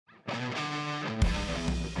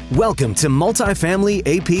Welcome to Multifamily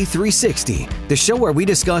AP 360, the show where we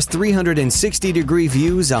discuss 360-degree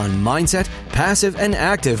views on mindset, passive, and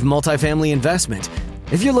active multifamily investment.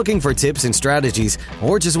 If you're looking for tips and strategies,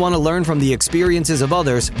 or just want to learn from the experiences of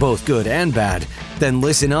others, both good and bad, then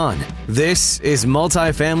listen on. This is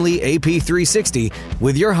Multifamily AP 360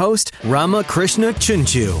 with your host, Ramakrishna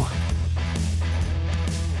Chunchu.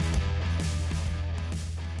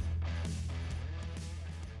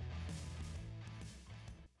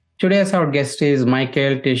 Today's our guest is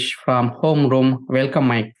Michael Tich from Home Room. Welcome,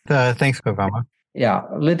 Mike. Thanks, Obama. Yeah,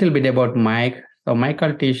 a little bit about Mike. So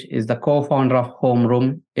Michael Tich is the co-founder of Home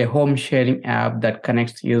Room, a home sharing app that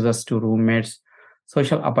connects users to roommates,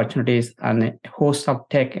 social opportunities, and a host of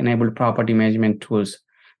tech-enabled property management tools.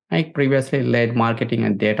 Mike previously led marketing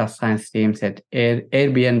and data science teams at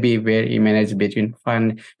Airbnb, where he managed between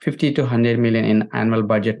 50 to 100 million in annual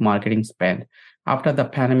budget marketing spend. After the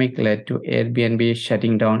pandemic led to Airbnb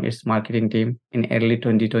shutting down its marketing team in early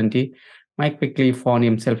 2020, Mike quickly found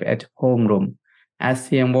himself at Home Room. As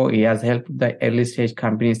CMO, he has helped the early-stage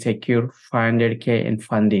companies secure $500K in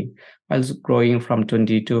funding, while growing from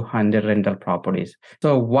 20 to 100 rental properties.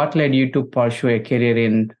 So what led you to pursue a career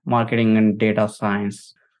in marketing and data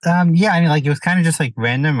science? It was kind of just like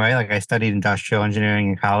random, right? Like I studied industrial engineering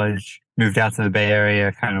in college, moved out to the Bay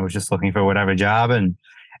Area, kind of was just looking for whatever job, and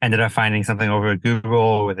ended up finding something over at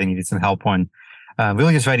Google where they needed some help on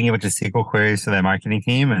really just writing a bunch of SQL queries to their marketing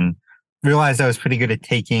team, and realized I was pretty good at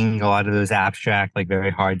taking a lot of those abstract, like very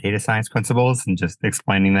hard data science principles and just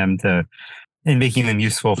explaining them and making them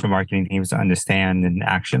useful for marketing teams to understand and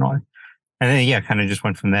action on. And then, kind of just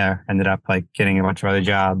went from there. Ended up like getting a bunch of other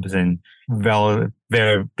jobs and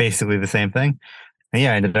they're basically the same thing. And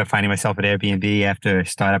I ended up finding myself at Airbnb after a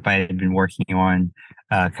startup I had been working on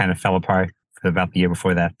kind of fell apart for about the year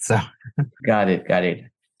before that. So Got it.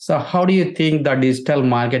 So how do you think the digital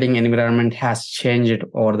marketing environment has changed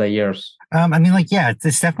over the years?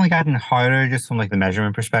 It's definitely gotten harder just from like the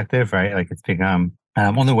measurement perspective, right? Like it's become,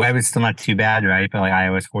 on the web, it's still not too bad, right? But like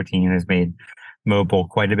iOS 14 has made mobile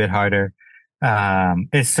quite a bit harder.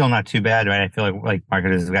 It's still not too bad, right? I feel like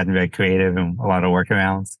marketers have gotten very creative and a lot of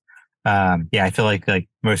workarounds. I feel like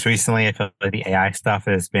most recently, I feel like the AI stuff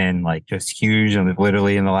has been like just huge and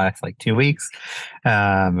literally in the last like 2 weeks.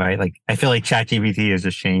 Right. Like I feel like ChatGPT has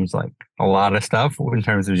just changed like a lot of stuff in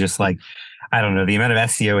terms of just like, I don't know, the amount of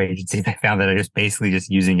SEO agencies I found that are just basically just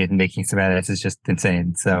using it and making some edits is just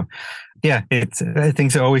insane. So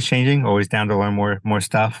things are always changing, always down to learn more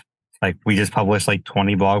stuff. Like we just published like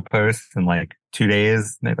 20 blog posts in like 2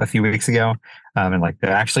 days a few weeks ago. And like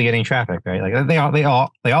they're actually getting traffic, right? Like they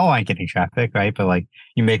all aren't getting traffic, right? But like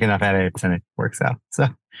you make enough edits and it works out. So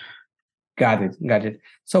Got it.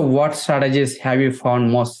 So what strategies have you found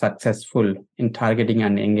most successful in targeting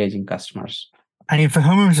and engaging customers? I mean, for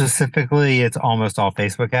Home Room specifically, it's almost all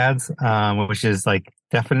Facebook ads, which is like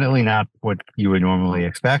definitely not what you would normally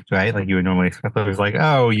expect, right? Like you would normally expect it was like,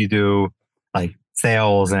 oh, you do like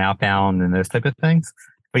sales and outbound and those type of things.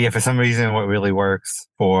 But for some reason, what really works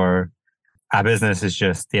for our business is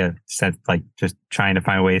just trying to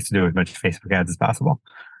find ways to do as much Facebook ads as possible.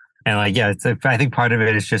 And I think part of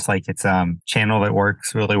it is just like it's channel that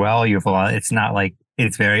works really well. You have a lot. It's not like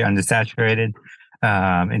it's very undersaturated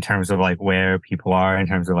in terms of like where people are in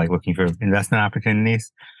terms of like looking for investment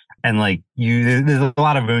opportunities. And like there's a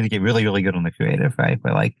lot of room to get really, really good on the creative, right?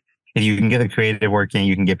 But like if you can get the creative working,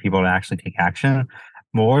 you can get people to actually take action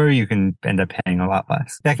more, you can end up paying a lot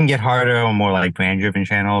less. That can get harder on more like brand-driven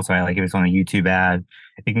channels, right? Like if it's on a YouTube ad,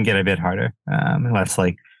 it can get a bit harder. Unless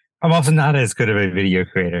like I'm also not as good of a video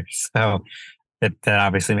creator, so that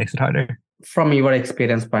obviously makes it harder. From your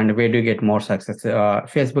experience point, where do you get more success?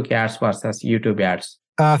 Facebook ads versus YouTube ads?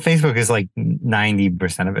 Facebook is like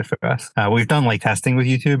 90% of it for us. We've done like testing with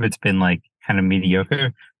YouTube. It's been like kind of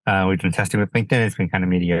mediocre. We've been testing with LinkedIn. It's been kind of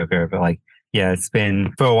mediocre, but like, it's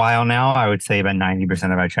been for a while now. I would say about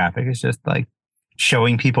 90% of our traffic is just like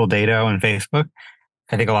showing people data on Facebook.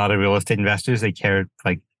 I think a lot of real estate investors, they care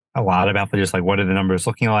like a lot about just like, what are the numbers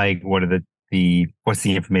looking like? What are what's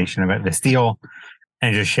the information about this deal?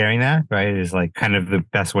 And just sharing that, right, is like kind of the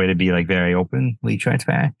best way to be like very openly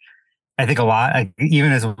transparent. I think a lot,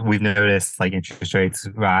 even as we've noticed like interest rates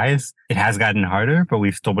rise, it has gotten harder, but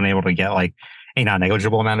we've still been able to get like a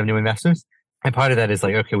non-negligible amount of new investors. And part of that is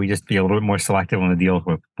like, okay, we just be a little bit more selective on the deals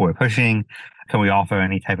we're pushing. Can we offer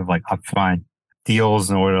any type of like upfront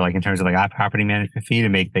deals in order, like in terms of like our property management fee to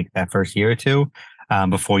make like that first year or two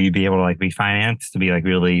before you be able to like refinance to be like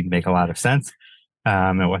really make a lot of sense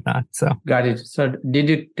and whatnot. So got it. So did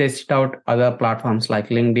you test out other platforms like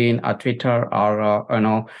LinkedIn or Twitter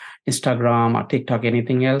or Instagram or TikTok,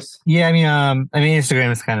 anything else? Yeah, I mean,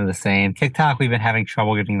 Instagram is kind of the same. TikTok, we've been having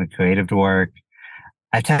trouble getting the creative to work.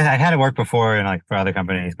 I've had it work before and like for other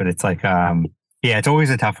companies, but it's like, yeah, it's always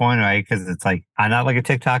a tough one, right? Because it's like, I'm not like a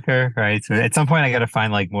TikToker, right? So at some point I got to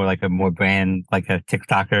find like a more brand, like a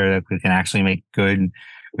TikToker that can actually make good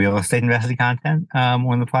real estate investing content,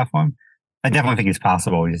 on the platform. I definitely think it's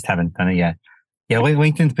possible. We just haven't done it yet. Yeah,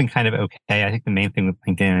 LinkedIn's been kind of okay. I think the main thing with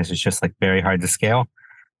LinkedIn is it's just like very hard to scale.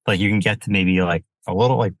 Like you can get to maybe like a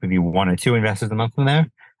little, like maybe one or two investors a month in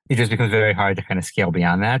there. It just becomes very hard to kind of scale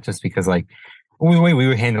beyond that just because like the way we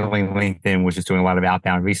were handling LinkedIn was just doing a lot of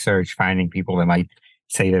outbound research, finding people that might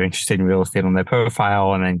say they're interested in real estate on their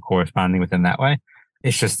profile and then corresponding with them that way.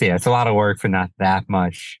 It's just, yeah, it's a lot of work for not that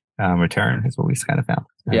much return is what we kind of found.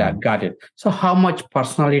 Yeah, got it. So how much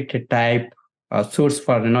personality type suits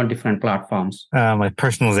for different platforms? Like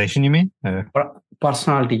personalization, you mean?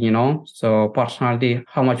 Personality, so personality,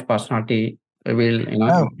 how much personality will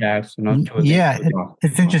impacts, yeah,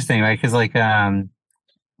 it's interesting, right? Because like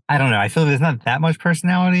I don't know, I feel there's not that much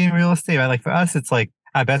personality in real estate, right? Like for us, it's like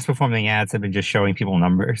our best performing ads have been just showing people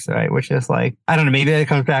numbers, right? Which is like, I don't know, maybe that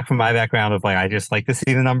comes back from my background of like, I just like to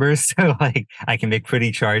see the numbers. So like I can make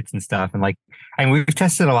pretty charts and stuff. And like, and we've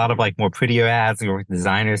tested a lot of like more prettier ads. We work with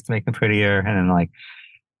designers to make them prettier. And then like,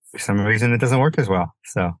 for some reason it doesn't work as well.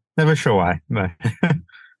 So never sure why, but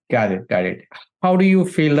Got it. How do you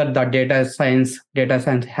feel that the data science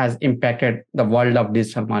has impacted the world of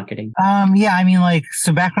digital marketing? Yeah, I mean, like,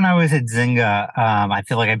 so back when I was at Zynga, I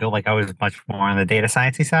feel like I was much more on the data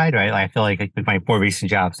sciencey side, right? Like, I feel like my more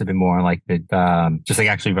recent jobs have been more on like the, just like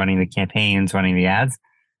actually running the campaigns, running the ads.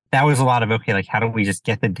 That was a lot of, okay, like, how do we just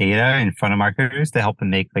get the data in front of marketers to help them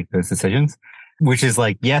make like those decisions? Which is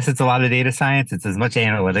like, yes, it's a lot of data science. It's as much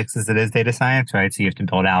analytics as it is data science, right? So you have to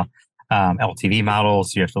build out LTV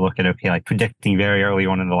models. You have to look at, okay, like predicting very early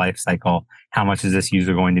on in the life cycle, how much is this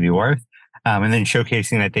user going to be worth? And then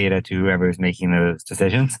showcasing that data to whoever is making those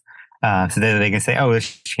decisions. So that they can say, oh, this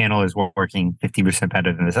channel is working 50%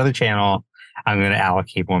 better than this other channel. I'm going to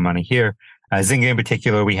allocate more money here. Zynga in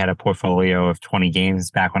particular, we had a portfolio of 20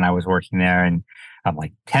 games back when I was working there. And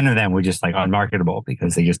like 10 of them were just like unmarketable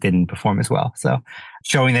because they just didn't perform as well. So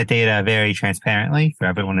showing that data very transparently for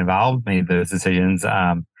everyone involved made those decisions.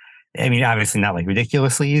 I mean, obviously not like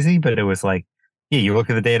ridiculously easy, but it was like, yeah, you look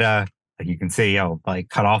at the data, like you can see, oh, like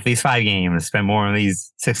cut off these 5 games, spend more on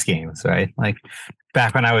these 6 games, right? Like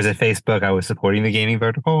back when I was at Facebook, I was supporting the gaming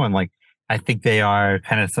vertical, and like I think they are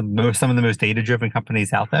kind of some of the most data driven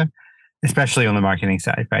companies out there, especially on the marketing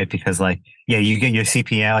side, right? Because like, yeah, you get your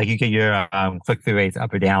CPL, like you get your click through rates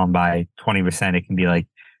up or down by 20%. It can be like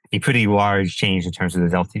a pretty large change in terms of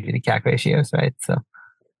those LTV to CAC ratios, right?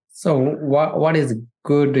 So what is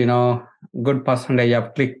good, good percentage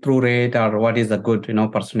of click through rate, or what is a good,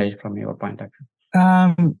 percentage from your point of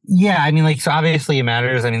view? Yeah, I mean, like, so obviously it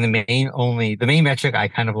matters. I mean, the main metric I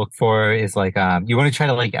kind of look for is like, you want to try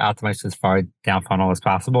to like optimize as far down funnel as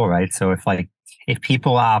possible, right? So if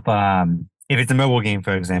people if it's a mobile game,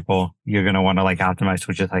 for example, you're going to want to like optimize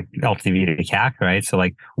to just like LTV to CAC, right? So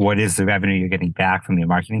like, what is the revenue you're getting back from your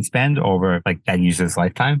marketing spend over like that user's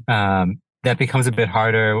lifetime? That becomes a bit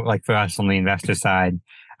harder, like for us on the investor side.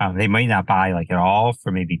 They might not buy like at all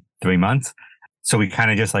for maybe 3 months. So we kind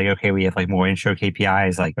of just like, okay, we have like more intro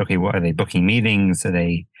KPIs, like, okay, what are they booking meetings? Are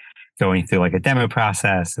they going through like a demo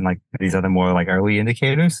process and like these other more like early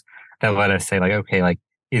indicators that let us say like, okay, like,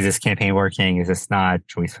 is this campaign working? Is this not?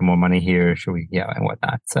 Should we spend more money here? Should we, yeah, and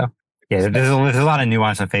whatnot. So yeah, there's a lot of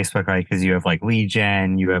nuance on Facebook, right? Because you have like lead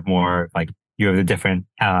gen, you have more like, you have the different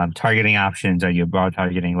targeting options, or your broad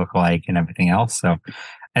targeting lookalike and everything else. So,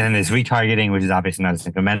 and then there's retargeting, which is obviously not as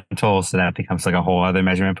incremental. So that becomes like a whole other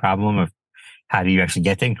measurement problem of how do you actually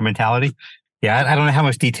get to incrementality? Yeah, I don't know how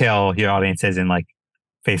much detail your audience is in like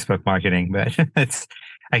Facebook marketing, but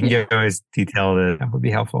I can go as detailed as that would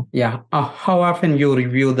be helpful. Yeah. How often you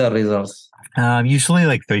review the results? Usually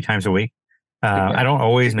like 3 times a week. I don't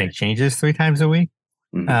always make changes 3 times a week.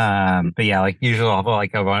 Mm-hmm. But yeah, like usually I'll have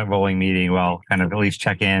like a rolling meeting. Well, kind of at least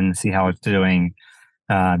check in, see how it's doing.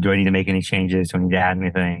 Do I need to make any changes? Do I need to add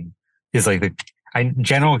anything? Is like the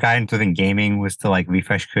general guidance within gaming was to like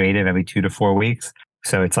refresh creative every 2 to 4 weeks.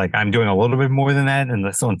 So it's like I'm doing a little bit more than that,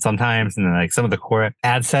 and sometimes, and then like some of the core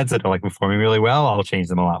ad sets that are like performing really well, I'll change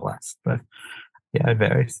them a lot less. But yeah, it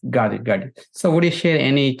varies. Got it. So would you share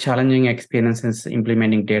any challenging experiences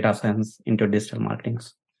implementing data science into digital marketing?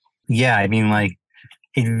 Yeah, I mean, like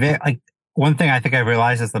one thing I think I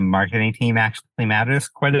realized is the marketing team actually matters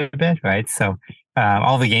quite a bit, right? So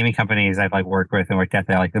all the gaming companies I've like worked with and worked at,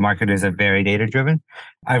 like the marketers are very data driven.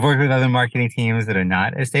 I've worked with other marketing teams that are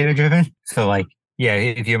not as data driven. So like yeah,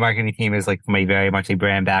 if your marketing team is like from a very much a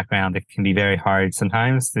brand background, it can be very hard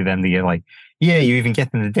sometimes to them to get like, yeah, you even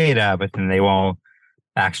get them the data, but then they won't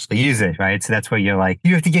actually use it, right? So that's where you're like,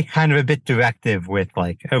 you have to get kind of a bit directive with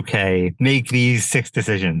like, okay, make these 6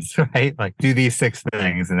 decisions, right? Like do these 6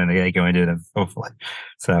 things, and then they go and do them, hopefully.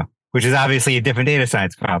 So, which is obviously a different data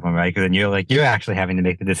science problem, right? Because then you're like, you're actually having to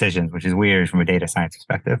make the decisions, which is weird from a data science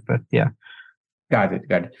perspective, but yeah. Got it.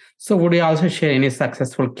 Got it. So would you also share any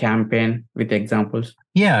successful campaign with examples?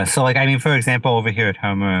 Yeah. So like, I mean, for example, over here at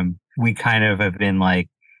Homeroom, we kind of have been like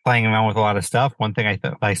playing around with a lot of stuff. One thing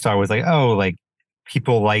I saw was like, oh, like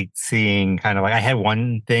people like seeing kind of like, I had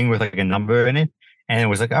one thing with like a number in it, and it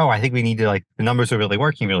was like, oh, I think we need to like, the numbers are really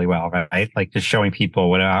working really well, right? Like just showing people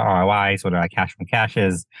what are our ROIs, what are our cash from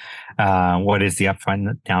cashes, what is the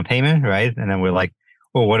upfront down payment, right? And then we're like,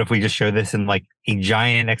 well, what if we just show this in like a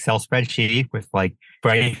giant Excel spreadsheet with like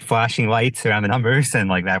bright flashing lights around the numbers, and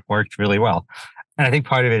like that worked really well. And I think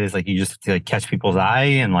part of it is like you just have to like catch people's eye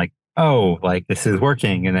and like, oh, like this is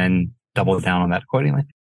working, and then double down on that accordingly.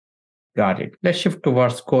 Got it. Let's shift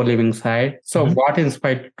towards co-living side. So what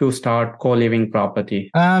inspired you to start co-living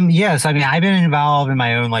property? Yes, I mean, I've been involved in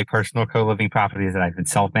my own like personal co-living properties that I've been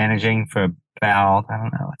self-managing for about, I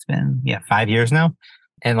don't know, it's been 5 years now.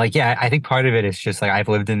 And like, yeah, I think part of it is just like I've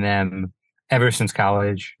lived in them ever since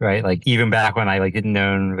college, right? Like even back when I like didn't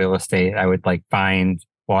own real estate, I would like find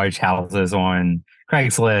large houses on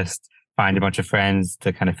Craigslist, find a bunch of friends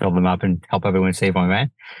to kind of fill them up and help everyone save on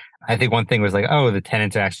rent. I think one thing was like, oh, the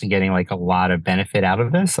tenants are actually getting like a lot of benefit out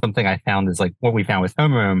of this. Something I found is like what we found with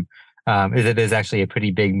Homeroom is that there's actually a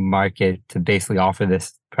pretty big market to basically offer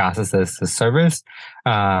this process as a service,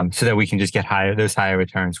 so that we can just get higher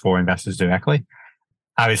returns for investors directly.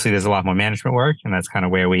 Obviously, there's a lot more management work, and that's kind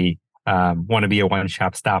of where we want to be a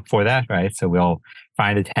one-stop shop for that, right? So we'll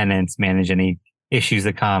find the tenants, manage any issues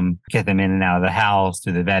that come, get them in and out of the house,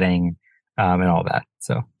 do the vetting, and all that.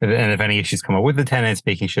 So, and if any issues come up with the tenants,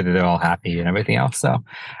 making sure that they're all happy and everything else. So,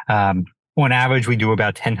 on average, we do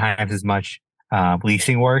about 10 times as much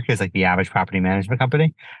leasing work as like the average property management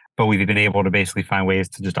company. But we've been able to basically find ways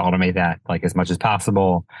to just automate that like as much as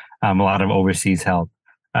possible. A lot of overseas help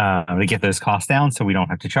to get those costs down, so we don't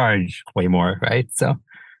have to charge way more, right? So,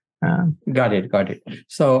 Got it. Got it.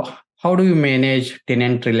 So how do you manage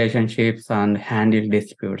tenant relationships and handle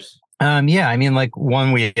disputes? Yeah, I mean, like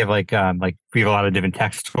one, we have like we have a lot of different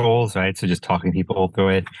text tools, right? So just talking people through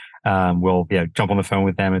it. We'll jump on the phone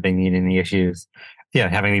with them if they need any issues. Yeah,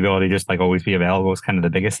 having the ability to just like always be available is kind of the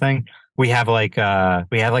biggest thing. We have like a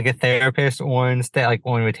therapist on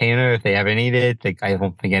retainer if they ever need it. Like, I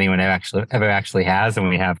don't think anyone ever actually has, and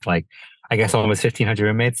we have like I guess almost 1,500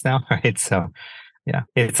 roommates now, right? So yeah,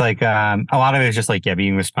 it's like a lot of it is just like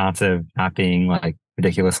being responsive, not being like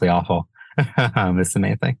ridiculously awful. Is the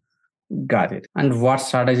main thing. Got it. And what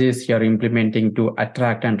strategies you're implementing to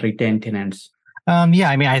attract and retain tenants? Yeah,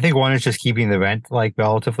 I mean, I think one is just keeping the rent like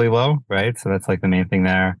relatively low, right? So that's like the main thing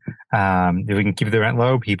there. If we can keep the rent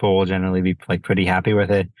low, people will generally be like pretty happy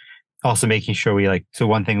with it. Also making sure so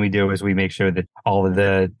one thing we do is we make sure that all of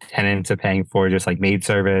the tenants are paying for just like maid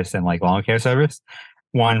service and like lawn care service.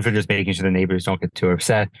 One, for just making sure the neighbors don't get too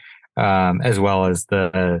upset, as well as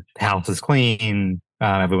the house is clean.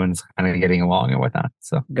 Everyone's kind of getting along and whatnot.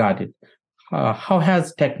 So got it. How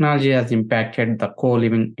has technology impacted the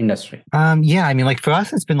co-living industry? Yeah, I mean, like for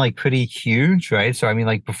us, it's been like pretty huge, right? So I mean,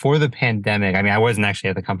 like before the pandemic, I mean, I wasn't actually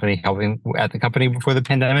at the company before the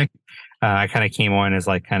pandemic. I kind of came on as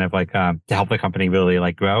like kind of like to help the company really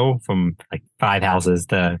like grow from like 5 houses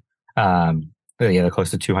to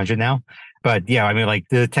close to 200 now. But yeah, I mean, like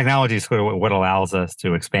the technology is sort of what allows us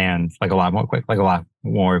to expand like a lot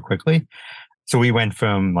more quickly. So we went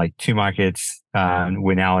from like 2 markets,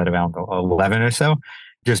 we're now at around 11 or so,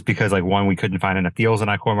 just because like one, we couldn't find enough deals in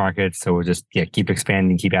our core markets. So we'll just keep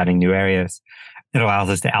expanding, keep adding new areas. It allows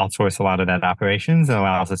us to outsource a lot of that operations, and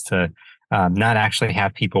allows us to not actually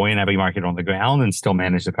have people in every market on the ground and still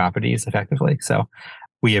manage the properties effectively. So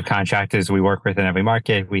we have contractors we work with in every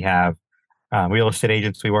market. We have real estate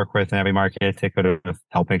agents we work with in every market to kind of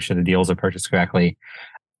help make sure the deals are purchased correctly.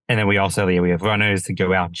 And then we also we have runners to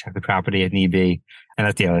go out and check the property if need be. And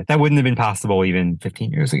that's that wouldn't have been possible even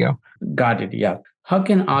 15 years ago. Got it. Yeah. How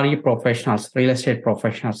can RE professionals, real estate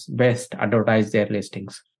professionals, best advertise their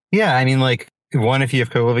listings? Yeah, I mean, like one, if you have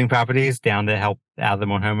co-living properties, down to help out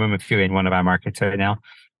them on Homeroom if you're in one of our markets right now.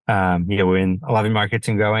 We're in 11 markets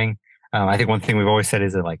and growing. I think one thing we've always said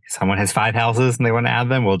is that like someone has 5 houses and they want to add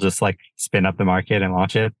them, we'll just like spin up the market and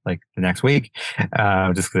launch it like the next week. Just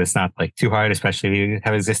because it's not like too hard, especially if you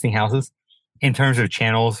have existing houses. In terms of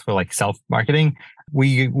channels for like self marketing,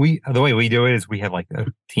 the way we do it is we have like a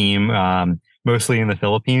team mostly in the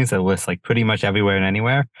Philippines that lists like pretty much everywhere and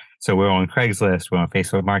anywhere. So we're on Craigslist, we're on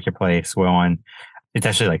Facebook Marketplace, it's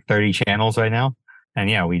actually like 30 channels right now. And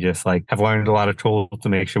yeah, we just like have learned a lot of tools to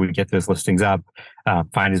make sure we get those listings up,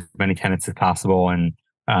 find as many tenants as possible, and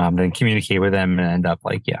then communicate with them and end up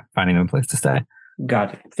like, finding them a place to stay.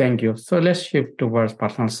 Got it. Thank you. So let's shift towards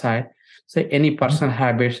personal side. So any personal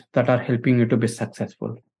habits that are helping you to be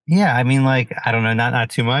successful? Yeah, I mean, like, I don't know, not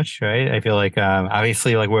too much, right? I feel like,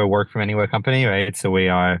 obviously, like we're a work from anywhere company, right? So we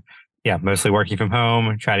are, mostly working from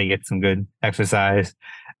home, try to get some good exercise,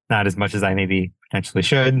 not as much as I maybe potentially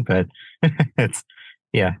should, but it's,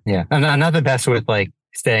 I'm not the best with like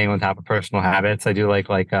staying on top of personal habits. I do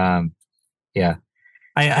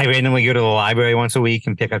I randomly go to the library once a week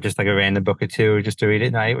and pick up just like a random book or two just to read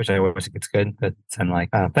at night, which I always think it's good. But I'm like,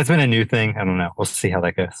 that's been a new thing. I don't know. We'll see how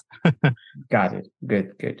that goes. Got it.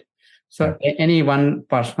 Good. So any one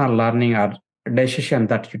personal learning or decision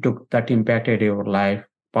that you took that impacted your life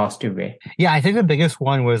positive way? Yeah, I think the biggest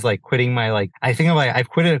one was like quitting I've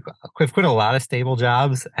quit a lot of stable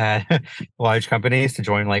jobs at large companies to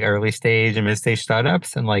join like early stage and mid stage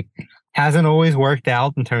startups, and like hasn't always worked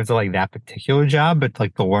out in terms of like that particular job, but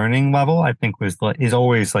like the learning level I think is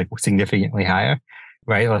always like significantly higher,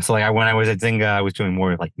 right? So like when I was at Zynga, I was doing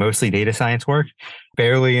more like mostly data science work,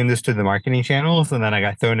 barely understood the marketing channels, and then I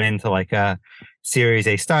got thrown into like a Series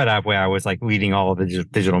A startup where I was like leading all of the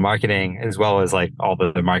digital marketing as well as like all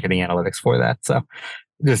the marketing analytics for that. So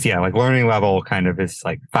just, like learning level kind of is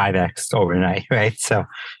like 5x overnight, right? So,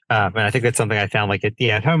 and I think that's something I found like at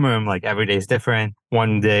Homeroom, like every day is different.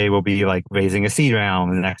 One day will be like raising a seed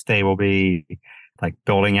round. The next day will be like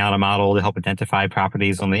building out a model to help identify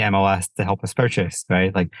properties on the MLS to help us purchase,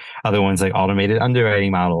 right? Like other ones like automated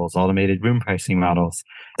underwriting models, automated room pricing models,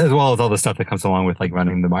 as well as all the stuff that comes along with like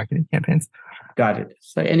running the marketing campaigns. Got it.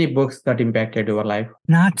 So any books that impacted your life?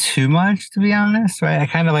 Not too much, to be honest, right? I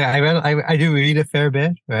kind of like, I do read a fair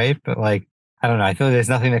bit, right? But like, I don't know. I feel like there's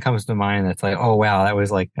nothing that comes to mind that's like, oh, wow, that was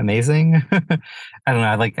like amazing. I don't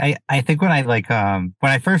know. Like, I think when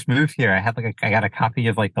I first moved here, I got a copy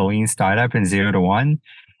of like the Lean Startup and 0 to 1.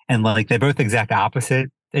 And like, they're both exact opposite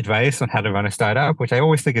advice on how to run a startup, which I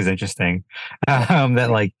always think is interesting.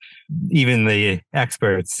 That like even the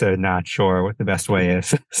experts are not sure what the best way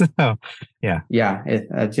is. So, yeah. Yeah.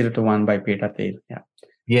 0 to 1 by Peter Thiel. Yeah.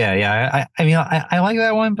 Yeah. I mean, I like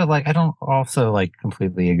that one, but like, I don't also like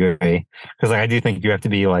completely agree, because like, I do think you have to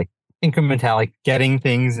be like incremental, like getting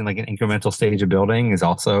things in like an incremental stage of building is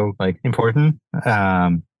also like important.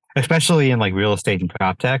 Especially in like real estate and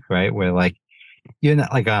prop tech, right? Where like, you're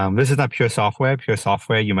not like, this is not pure software. Pure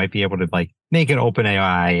software, you might be able to like make an open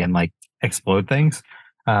AI and like explode things.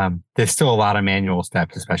 There's still a lot of manual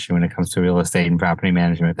steps, especially when it comes to real estate and property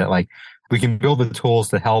management, that like we can build the tools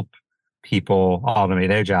to help people automate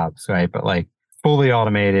their jobs, right? But like fully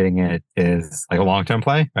automating it is like a long-term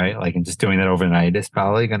play, right? Like, and just doing that overnight is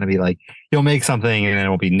probably going to be like, you'll make something and then it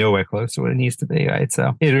will be nowhere close to what it needs to be, right?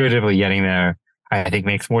 So iteratively getting there, I think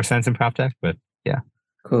makes more sense in prop tech, but yeah.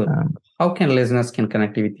 Cool. How can listeners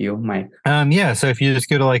connect with you, Mike? So if you just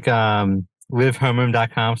go to like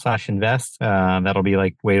livehomeroom.com/invest, that'll be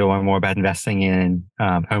like way to learn more about investing in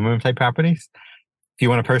homeroom type properties. If you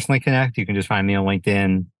want to personally connect, you can just find me on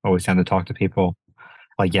LinkedIn. Always down to talk to people.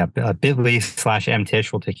 Like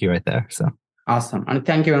bit.ly/mtich will take you right there. So awesome. And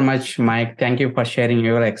thank you very much, Mike. Thank you for sharing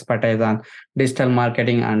your expertise on digital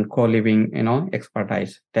marketing and co-living,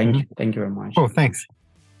 expertise. Thank you. Thank you very much. Oh, thanks.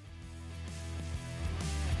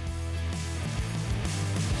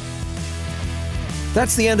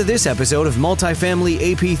 That's the end of this episode of Multifamily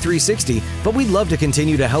AP 360, but we'd love to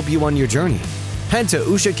continue to help you on your journey. Head to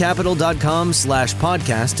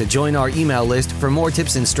ushacapital.com/podcast to join our email list for more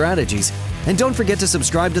tips and strategies. And don't forget to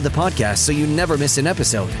subscribe to the podcast so you never miss an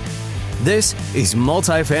episode. This is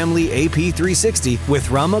Multifamily AP 360 with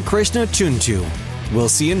Ramakrishna Chunchu. We'll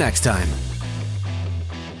see you next time.